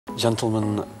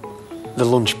Gentlemen, the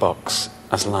lunchbox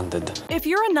has landed. If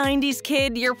you're a 90s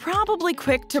kid, you're probably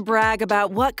quick to brag about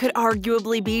what could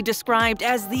arguably be described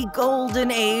as the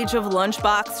golden age of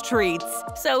lunchbox treats.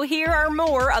 So here are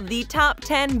more of the top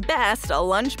 10 best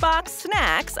lunchbox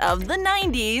snacks of the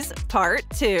 90s, Part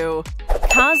 2.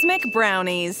 Cosmic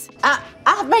Brownies.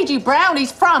 I've made you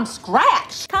brownies from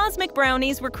scratch! Cosmic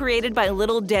Brownies were created by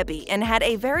Little Debbie and had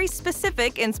a very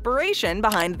specific inspiration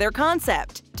behind their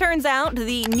concept. Turns out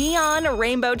the neon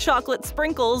rainbow chocolate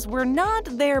sprinkles were not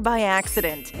there by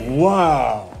accident.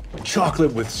 Wow!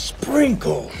 Chocolate with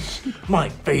sprinkles! My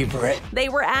favorite. They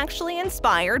were actually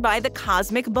inspired by the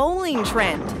cosmic bowling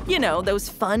trend. You know, those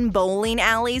fun bowling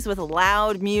alleys with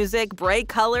loud music, bright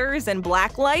colors, and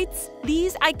black lights?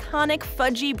 These iconic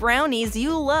fudgy brownies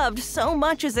you loved so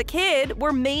much as a kid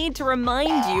were made to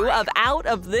remind you of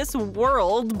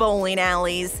out-of-this-world bowling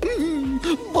alleys.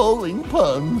 Bowling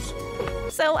puns.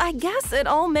 So I guess it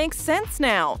all makes sense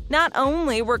now. Not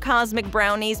only were Cosmic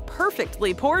Brownies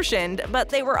perfectly portioned, but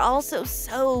they were also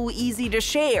so easy to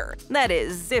share. That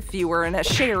is, if you were in a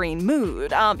sharing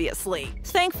mood, obviously.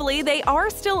 Thankfully, they are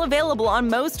still available on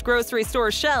most grocery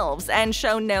store shelves and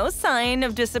show no sign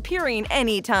of disappearing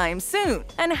anytime soon.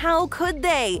 And how could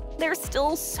they? They're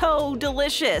still so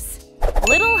delicious.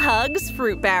 Little Hugs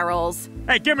Fruit Barrels.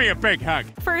 Hey, give me a big hug.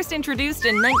 First introduced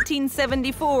in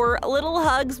 1974, Little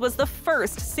Hugs was the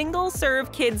first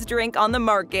single-serve kids drink on the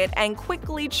market and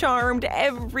quickly charmed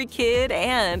every kid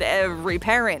and every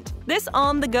parent. This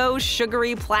on-the-go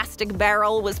sugary plastic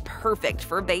barrel was perfect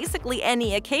for basically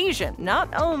any occasion, not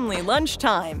only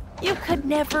lunchtime. You could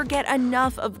never get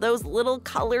enough of those little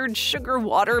colored sugar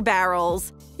water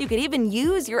barrels. You could even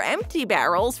use your empty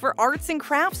barrels for arts and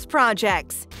crafts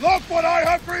projects. Look what I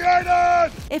have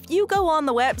created! If you go on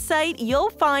the website, you'll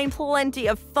find plenty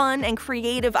of fun and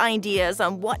creative ideas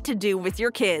on what to do with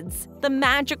your kids. The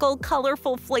magical,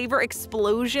 colorful flavor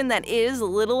explosion that is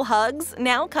Little Hugs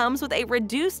now comes with a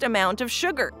reduced amount of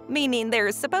sugar, meaning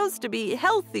they're supposed to be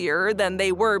healthier than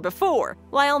they were before.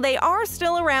 While they are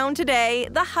still around today,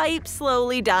 the hype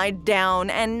slowly died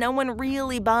down and no one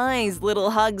really buys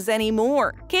Little Hugs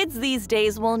anymore. Kids these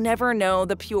days will never know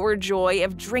the pure joy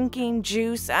of drinking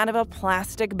juice out of a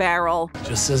plastic barrel.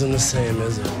 Just isn't the same,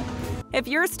 is it? If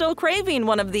you're still craving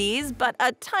one of these, but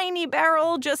a tiny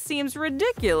barrel just seems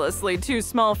ridiculously too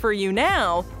small for you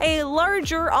now, a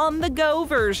larger on-the-go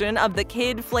version of the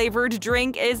kid-flavored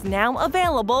drink is now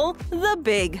available, the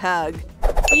Big Hug.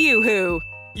 Yoo-hoo.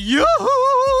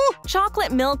 Yoo-hoo!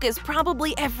 Chocolate milk is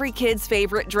probably every kid's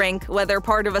favorite drink, whether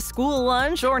part of a school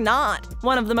lunch or not.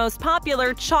 One of the most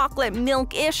popular chocolate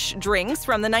milk-ish drinks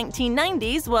from the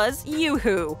 1990s was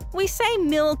Yoo-hoo. We say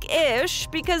milk-ish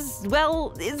because,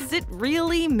 well, is it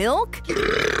really milk?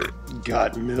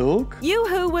 Got milk?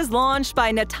 Yoo-hoo was launched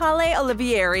by Natale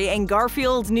Olivieri in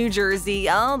Garfield, New Jersey,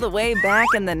 all the way back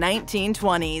in the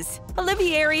 1920s.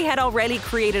 Olivieri had already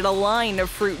created a line of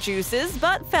fruit juices,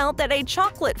 but felt that a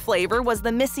chocolate flavor was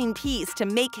the missing piece to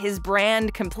make his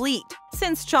brand complete.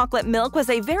 Since chocolate milk was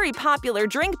a very popular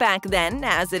drink back then,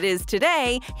 as it is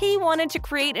today, he wanted to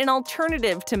create an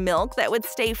alternative to milk that would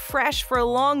stay fresh for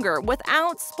longer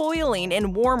without spoiling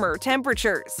in warmer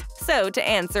temperatures. So to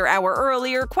answer our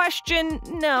earlier question,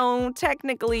 no,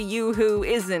 technically Yoo-hoo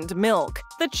isn't milk.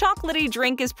 The chocolatey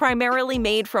drink is primarily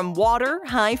made from water,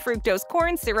 high fructose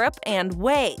corn syrup, and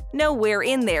whey. Nowhere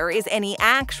in there is any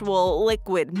actual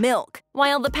liquid milk.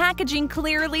 While the packaging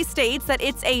clearly states that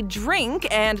it's a drink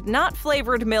and not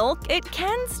flavored milk, it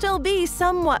can still be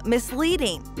somewhat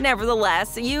misleading.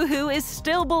 Nevertheless, Yoo-hoo is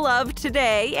still beloved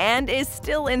today and is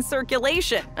still in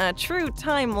circulation, a true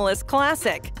timeless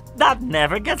classic. That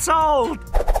never gets old.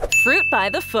 Fruit by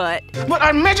the foot. But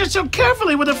I measured so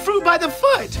carefully with a fruit by the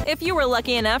foot! If you were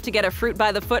lucky enough to get a fruit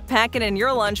by the foot packet in your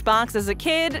lunchbox as a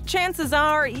kid, chances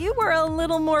are you were a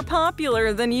little more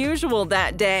popular than usual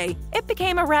that day. It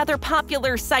became a rather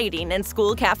popular sighting in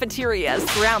school cafeterias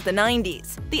throughout the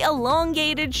 90s. The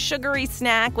elongated, sugary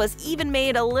snack was even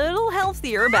made a little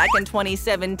healthier back in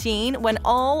 2017 when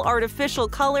all artificial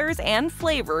colors and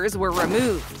flavors were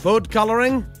removed. Food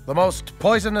coloring? The most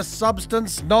poisonous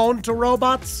substance known to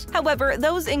robots? However,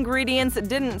 those ingredients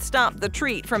didn't stop the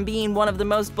treat from being one of the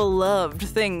most beloved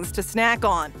things to snack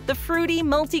on. The fruity,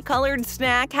 multicolored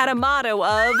snack had a motto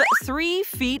of 3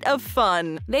 feet of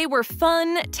fun. They were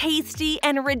fun, tasty,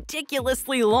 and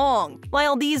ridiculously long.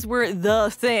 While these were the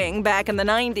thing back in the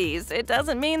 90s, it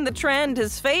doesn't mean the trend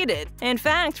has faded. In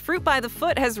fact, fruit by the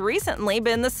foot has recently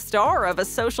been the star of a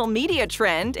social media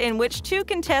trend in which 2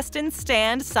 contestants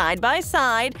stand side by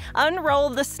side, unroll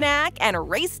the snack, and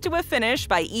race to a finish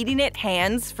by eating it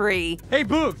hands-free. Hey,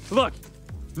 Boog, look.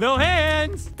 No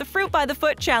hands! The Fruit by the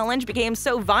Foot challenge became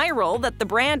so viral that the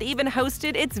brand even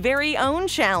hosted its very own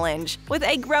challenge. With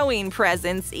a growing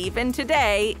presence even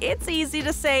today, it's easy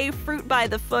to say Fruit by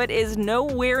the Foot is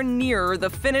nowhere near the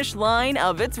finish line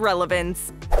of its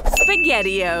relevance.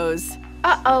 SpaghettiOs.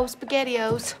 Uh-oh,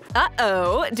 SpaghettiOs.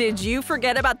 Uh-oh, did you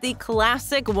forget about the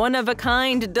classic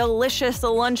one-of-a-kind delicious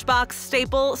lunchbox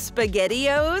staple,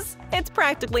 SpaghettiOs? It's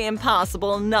practically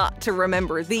impossible not to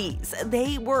remember these.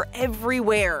 They were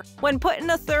everywhere. When put in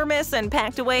a thermos and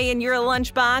packed away in your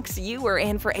lunchbox, you were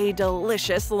in for a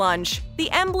delicious lunch.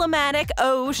 The emblematic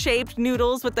O-shaped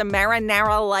noodles with the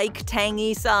marinara-like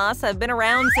tangy sauce have been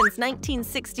around since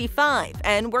 1965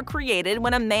 and were created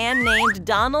when a man named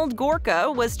Donald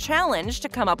Gorka was challenged to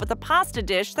come up with a pasta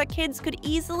dish that kids could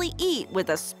easily eat with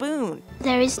a spoon.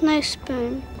 There is no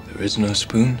spoon. There is no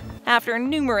spoon? After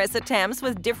numerous attempts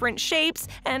with different shapes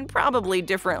and probably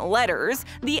different letters,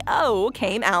 the O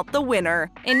came out the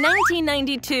winner. In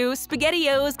 1992,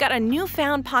 SpaghettiOs got a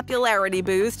newfound popularity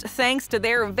boost thanks to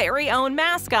their very own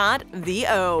mascot, the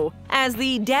O. As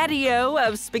the daddy-o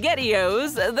of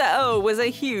SpaghettiOs, the O was a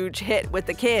huge hit with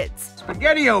the kids.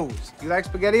 SpaghettiOs! You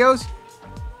like SpaghettiOs?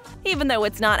 Even though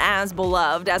it's not as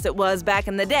beloved as it was back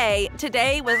in the day,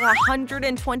 today with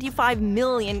 125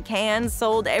 million cans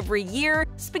sold every year,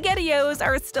 SpaghettiOs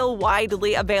are still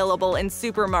widely available in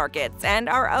supermarkets and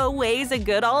are always a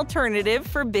good alternative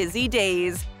for busy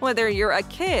days, whether you're a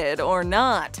kid or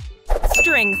not.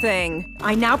 String thing.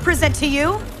 I now present to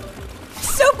you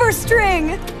Super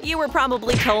String! You were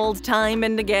probably told time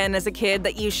and again as a kid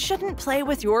that you shouldn't play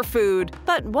with your food.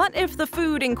 But what if the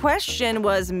food in question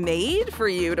was made for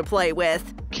you to play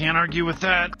with? Can't argue with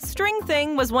that. String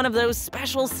Thing was one of those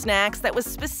special snacks that was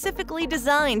specifically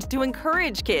designed to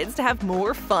encourage kids to have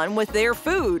more fun with their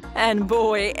food. And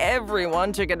boy,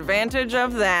 everyone took advantage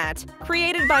of that.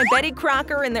 Created by Betty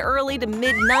Crocker in the early to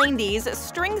mid-90s,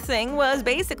 String Thing was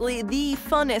basically the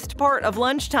funnest part of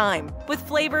lunchtime. With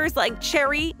flavors like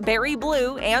cherry, berry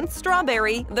blue, and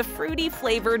strawberry, the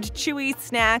fruity-flavored chewy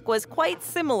snack was quite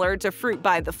similar to Fruit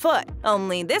by the Foot.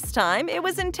 Only this time, it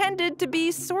was intended to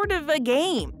be sort of a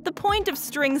game. The point of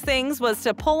String Things was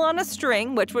to pull on a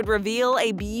string which would reveal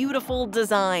a beautiful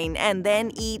design and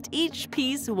then eat each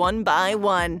piece one by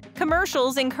one.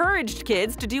 Commercials encouraged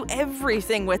kids to do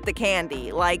everything with the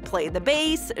candy, like play the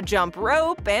bass, jump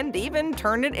rope, and even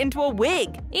turn it into a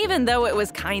wig. Even though it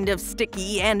was kind of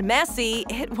sticky and messy,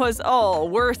 it was all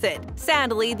worth it.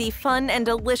 Sadly, the fun and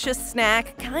delicious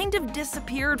snack kind of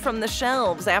disappeared from the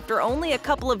shelves after only a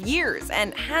couple of years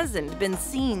and hasn't been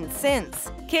seen since.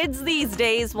 Kids these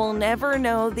days will never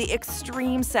know the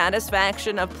extreme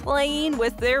satisfaction of playing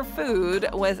with their food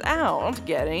without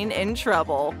getting in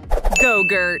trouble.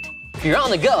 Go-Gurt. If you're on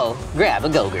the go, grab a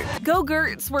Go-Gurt.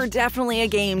 Go-Gurts were definitely a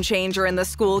game changer in the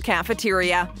school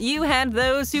cafeteria. You had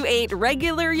those who ate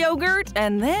regular yogurt,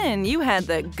 and then you had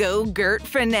the Go-Gurt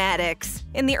fanatics.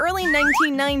 In the early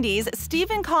 1990s,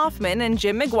 Stephen Kaufman and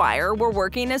Jim McGuire were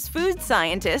working as food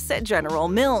scientists at General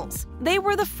Mills. They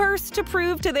were the first to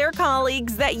prove to their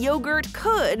colleagues that yogurt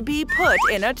could be put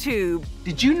in a tube.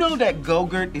 Did you know that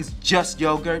Go-Gurt is just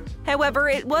yogurt? However,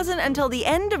 it wasn't until the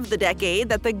end of the decade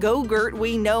that the Go-Gurt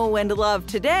we know and love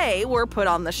today were put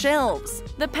on the shelves.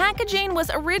 The packaging was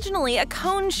originally a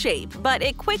cone shape, but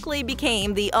it quickly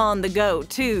became the on-the-go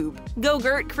tube.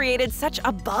 Go-Gurt created such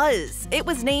a buzz. It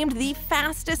was named the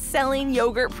fastest-selling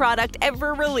yogurt product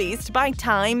ever released by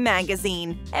Time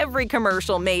magazine. Every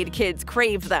commercial made kids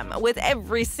crave them, with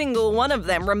every single one of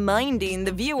them reminding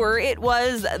the viewer it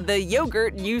was the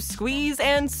yogurt you squeeze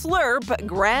and slurp,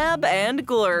 grab and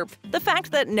glurp. The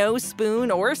fact that no spoon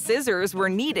or scissors were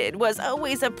needed was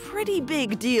always a pretty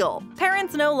big deal.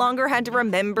 Parents no longer had to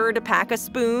remember to pack a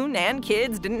spoon, and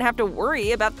kids didn't have to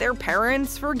worry about their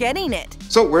parents forgetting it.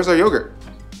 So, where's our yogurt?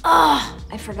 Oh,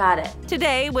 I forgot it.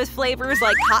 Today, with flavors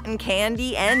like cotton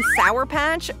candy and Sour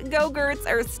Patch, Go-Gurts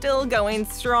are still going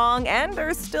strong and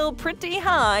are still pretty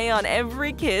high on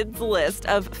every kid's list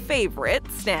of favorite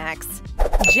snacks.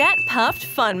 Jet-puffed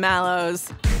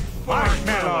FunMallows.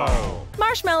 Marshmallow!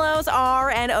 Marshmallows are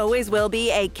and always will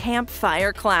be a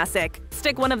campfire classic.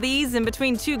 Stick one of these in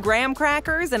between 2 graham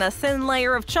crackers and a thin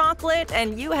layer of chocolate,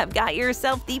 and you have got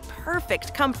yourself the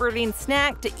perfect comforting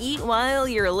snack to eat while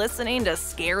you're listening to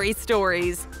scary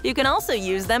stories. You can also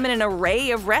use them in an array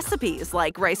of recipes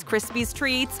like Rice Krispies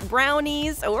treats,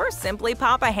 brownies, or simply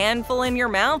pop a handful in your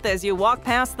mouth as you walk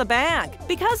past the bag.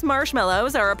 Because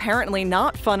marshmallows are apparently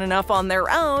not fun enough on their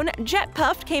own, Jet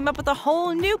Puffed came up with a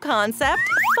whole new concept,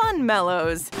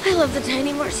 FunMallows. I love the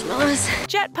tiny marshmallows.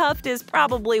 Jet Puffed is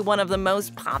probably one of the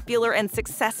most popular and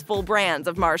successful brands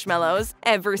of marshmallows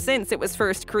ever since it was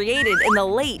first created in the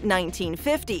late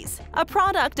 1950s. A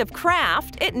product of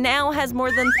Kraft, it now has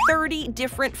more than 30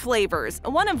 different flavors,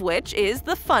 one of which is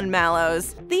the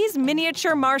FunMallows. These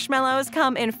miniature marshmallows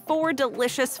come in 4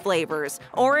 delicious flavors: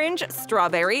 orange,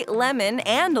 strawberry, lemon,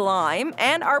 and lime,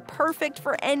 and are perfect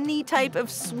for any type of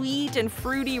sweet and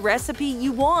fruity recipe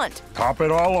you want. Top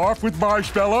it all off with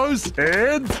marshmallows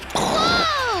and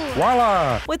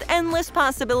voila! With endless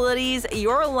possibilities,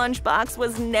 your lunchbox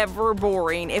was never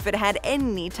boring if it had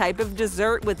any type of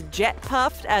dessert with Jet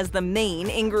Puffed as the main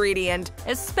ingredient,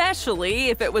 especially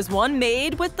if it was one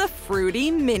made with the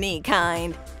fruity mini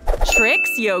kind.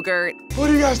 Trix Yogurt. What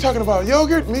are you guys talking about?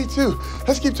 Yogurt? Me too.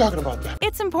 Let's keep talking about that.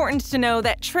 It's important to know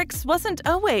that Trix wasn't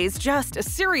always just a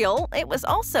cereal. It was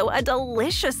also a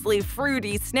deliciously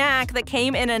fruity snack that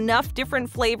came in enough different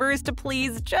flavors to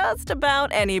please just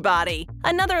about anybody.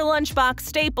 Another lunchbox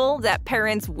staple that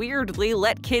parents weirdly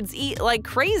let kids eat like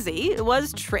crazy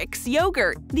was Trix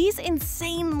Yogurt. These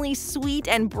insanely sweet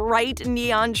and bright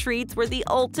neon treats were the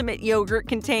ultimate yogurt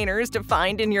containers to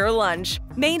find in your lunch.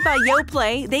 Made by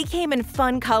Yoplait, they came in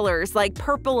fun colors like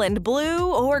purple and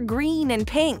blue or green and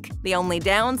pink. The only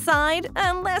downside,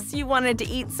 unless you wanted to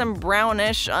eat some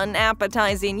brownish,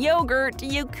 unappetizing yogurt,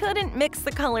 you couldn't mix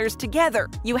the colors together.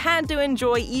 You had to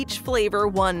enjoy each flavor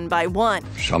one by one.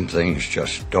 Some things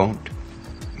just don't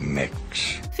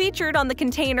mix. Featured on the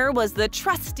container was the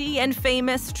trusty and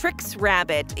famous Trix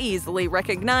Rabbit, easily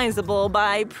recognizable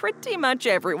by pretty much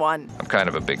everyone. I'm kind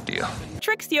of a big deal.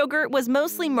 Trix Yogurt was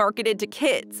mostly marketed to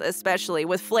kids, especially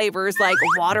with flavors like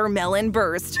Watermelon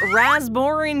Burst,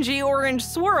 Raspberry Orange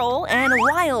Swirl, and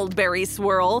Wildberry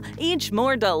Swirl, each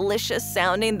more delicious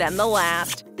sounding than the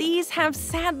last. These have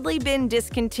sadly been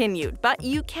discontinued, but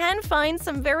you can find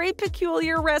some very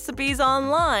peculiar recipes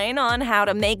online on how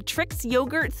to make Trix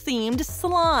Yogurt-themed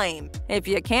slime. If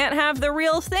you can't have the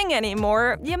real thing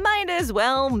anymore, you might as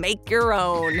well make your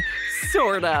own.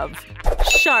 Sort of.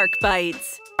 Shark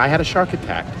Bites. I had a shark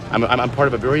attack. I'm part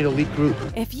of a very elite group.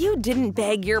 If you didn't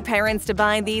beg your parents to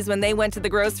buy these when they went to the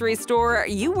grocery store,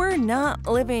 you were not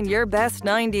living your best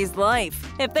 90s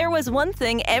life. If there was one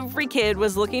thing every kid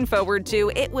was looking forward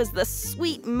to, it was the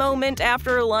sweet moment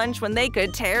after lunch when they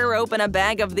could tear open a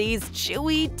bag of these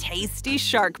chewy, tasty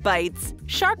Shark Bites.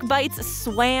 Shark Bites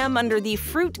swam under the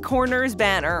Fruit Corners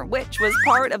banner, which was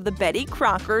part of the Betty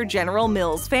Crocker General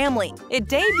Mills family. It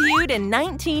debuted in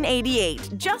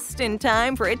 1988, just in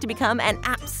time for it to become an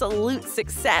absolute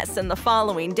success in the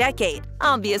following decade.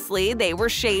 Obviously, they were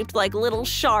shaped like little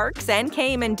sharks and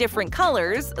came in different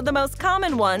colors, the most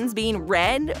common ones being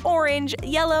red, orange,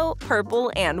 yellow,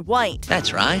 purple, and white.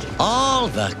 That's right, all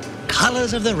the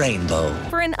colors of the rainbow.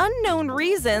 For an unknown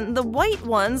reason, the white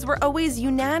ones were always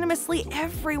unanimously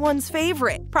everyone's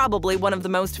favorite. Probably one of the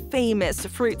most famous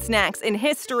fruit snacks in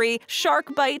history,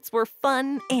 Shark Bites were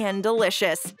fun and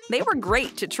delicious. They were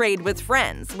great to trade with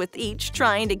friends, with each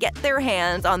trying to get their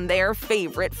hands on their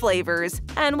favorite flavors.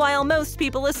 And while most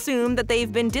people assume that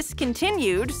they've been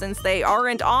discontinued since they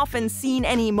aren't often seen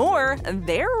anymore,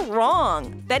 they're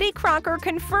wrong. Betty Crocker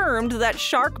confirmed that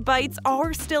Shark Bites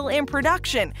are still in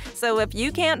production, so if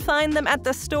you can't find them at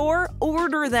the store,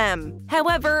 order them.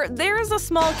 However, there's a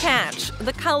small catch.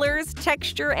 The colors,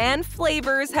 texture, and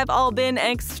flavors have all been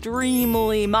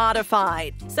extremely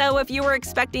modified. So if you were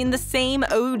expecting the same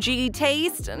OG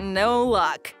taste, no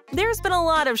luck. There's been a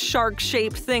lot of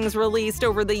shark-shaped things released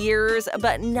over the years,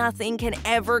 but nothing can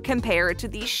ever compare to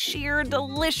the sheer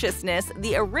deliciousness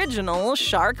the original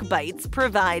Shark Bites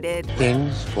provided.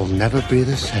 Things will never be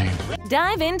the same.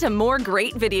 Dive into more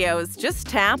great videos. Just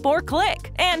tap or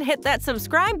click, and hit that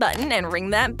subscribe button and ring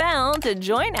that bell to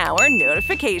join our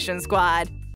notification squad.